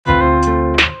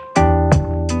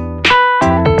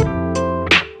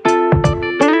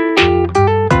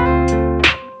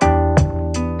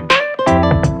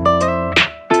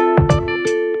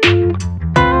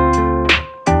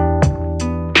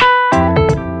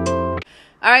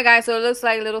Alright guys, so it looks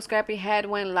like Lil Scrappy had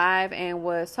went live and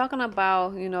was talking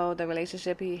about, you know, the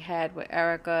relationship he had with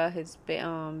Erica, his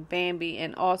Bambi,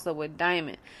 and also with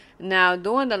Diamond. Now,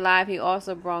 during the live, he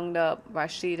also brought up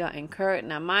Rasheeda and Kirk.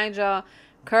 Now, mind y'all,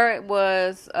 Kirk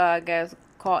was, I guess,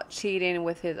 caught cheating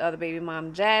with his other baby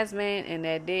mom, Jasmine, and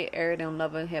that did air them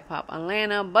Love and Hip Hop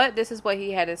Atlanta. But this is what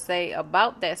he had to say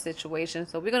about that situation.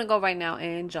 So we're going to go right now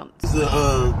and jump.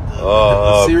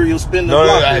 The serial spin the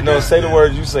block. No, say the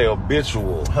words you say,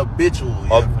 habitual. Habitual.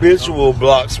 Yeah, habitual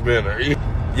block spinner.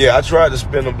 Yeah, I tried to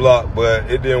spin the block, but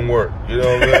it didn't work. You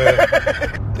know what I'm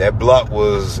saying? That block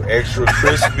was extra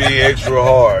crispy, extra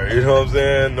hard. You know what I'm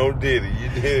saying? No diddy. You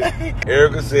did.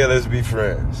 Erica said, let's be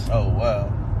friends. Oh,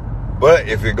 wow. But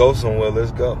if it goes somewhere,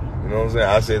 let's go. You know what I'm saying?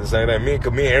 I said the same thing. Me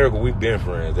and Erica, we've been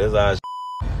friends. That's our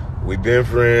we've been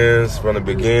friends from the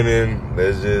beginning.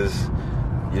 Let's just,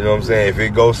 you know what I'm saying? If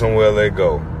it goes somewhere, let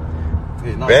go.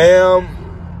 Yeah, no.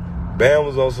 Bam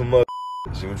was on some other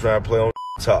She was trying to play on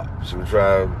top. She was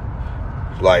trying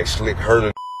to, like, slick her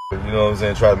to you know what I'm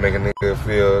saying? Try to make a nigga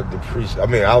feel depreciated. I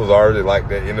mean, I was already like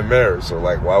that in the marriage, so,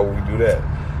 like, why would we do that?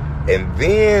 And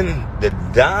then the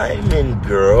Diamond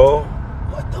Girl.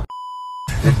 What the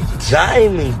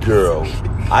Diamond Girl.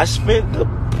 I spent the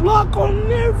block on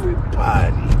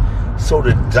everybody. So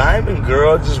the Diamond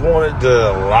Girl just wanted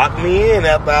to lock me in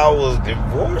after I was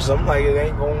divorced. I'm like, it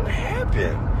ain't gonna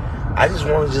happen. I just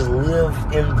want to just live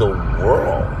in the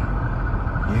world.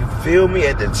 You feel me?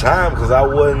 At the time, because I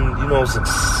wasn't, you know,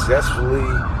 successfully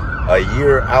a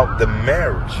year out the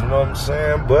marriage. You know what I'm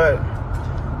saying? But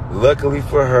luckily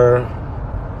for her,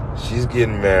 she's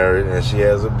getting married and she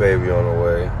has a baby on the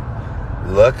way.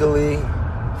 Luckily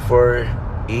for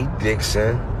E.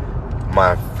 Dixon,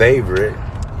 my favorite,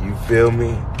 you feel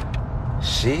me?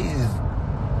 She's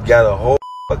got a whole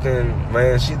fucking,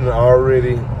 man, she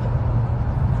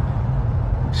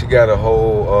got a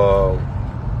whole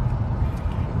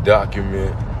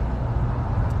document.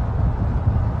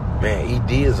 Man,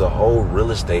 ED is a whole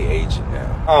real estate agent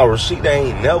now. Oh, Rasheeda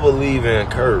ain't never leaving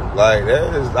Kirk. Like,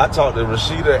 I talked to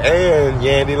Rasheeda and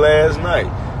Yandy last night.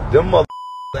 Them mother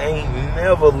ain't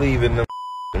never leaving them,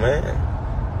 man.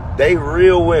 They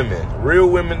real women. Real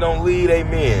women don't leave they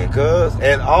men, cuz,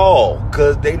 at all.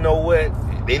 Cuz they know what?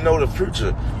 They know the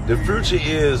future. The future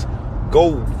is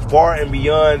go far and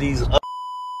beyond these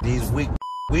weak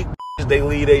they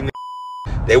leave they.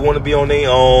 They want to be on their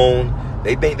own.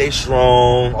 They think they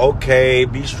strong. Okay,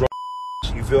 be strong.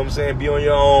 You feel what I'm saying? Be on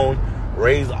your own.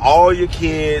 Raise all your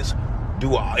kids.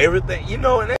 Do everything. You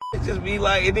know, and that just be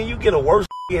like, and then you get a worse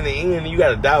in the end and you got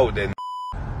to die with that.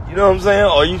 You know what I'm saying?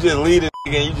 Or you just leave it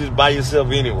and you just by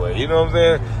yourself anyway. You know what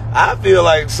I'm saying? I feel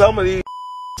like some of these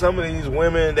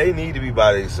women, they need to be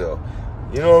by themselves.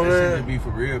 You know what I'm saying? Be for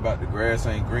real about the grass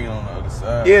ain't green on the other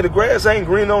side. Yeah, the grass ain't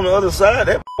green on the other side.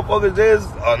 That motherfucker there's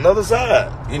another side.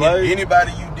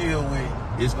 Anybody you deal with,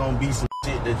 it's gonna be some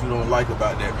shit that you don't like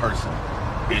about that person.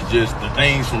 It's just the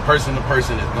things from person to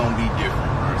person is gonna be different.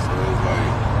 Right? So it's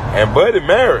like, and Buddy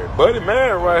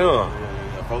married right here.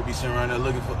 Yeah. Folks be sitting around there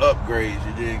looking for upgrades.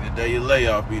 You dig? The day you lay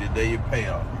off be the day you pay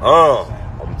off.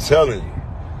 I'm telling you.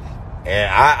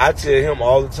 And I tell him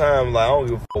all the time, like, I don't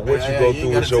give a fuck what you go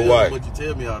through with your wife. What you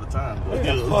tell me all the time.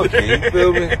 Fuck you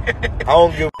feel me? I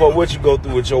don't give a fuck what you go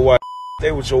through with your wife.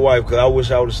 Stay with your wife, because I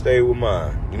wish I would have stayed with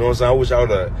mine. You know what I'm saying? I wish I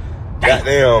would have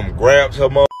goddamn grabbed her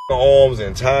motherfucking arms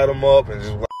and tied them up and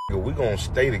just like, we gonna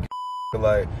stay together.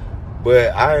 Like,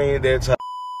 but I ain't that type.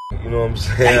 You know what I'm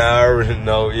saying? I already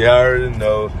know. Yeah, I already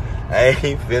know. I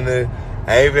ain't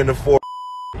finna force.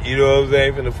 You know what I'm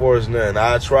saying? I ain't finna force nothing.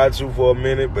 I tried to for a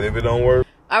minute, but if it don't work.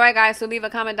 Alright guys, so leave a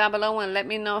comment down below and let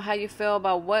me know how you feel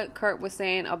about what Kirk was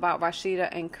saying about Rasheeda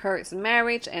and Kirk's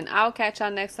marriage. And I'll catch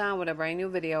y'all next time with a brand new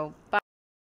video. Bye.